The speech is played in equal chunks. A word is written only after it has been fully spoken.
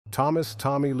Thomas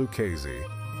Tommy Lucchese,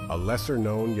 a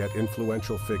lesser-known yet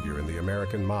influential figure in the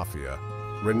American Mafia,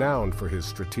 renowned for his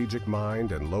strategic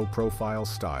mind and low-profile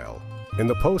style. In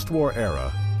the post-war era,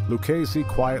 Lucchese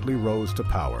quietly rose to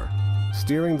power,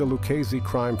 steering the Lucchese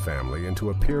crime family into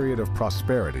a period of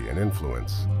prosperity and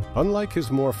influence. Unlike his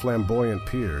more flamboyant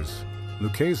peers,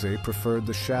 Lucchese preferred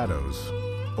the shadows,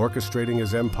 orchestrating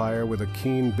his empire with a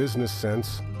keen business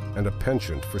sense and a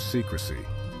penchant for secrecy.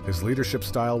 His leadership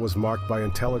style was marked by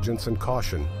intelligence and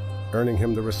caution, earning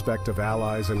him the respect of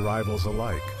allies and rivals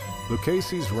alike.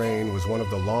 Lucchese's reign was one of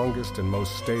the longest and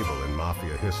most stable in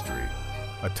Mafia history,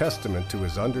 a testament to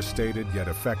his understated yet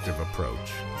effective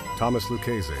approach. Thomas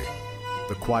Lucchese,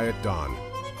 the Quiet Don,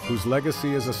 whose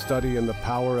legacy is a study in the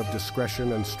power of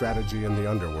discretion and strategy in the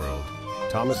underworld.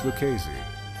 Thomas Lucchese,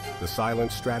 the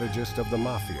silent strategist of the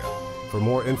Mafia. For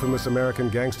more infamous American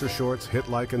gangster shorts, hit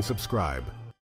like and subscribe.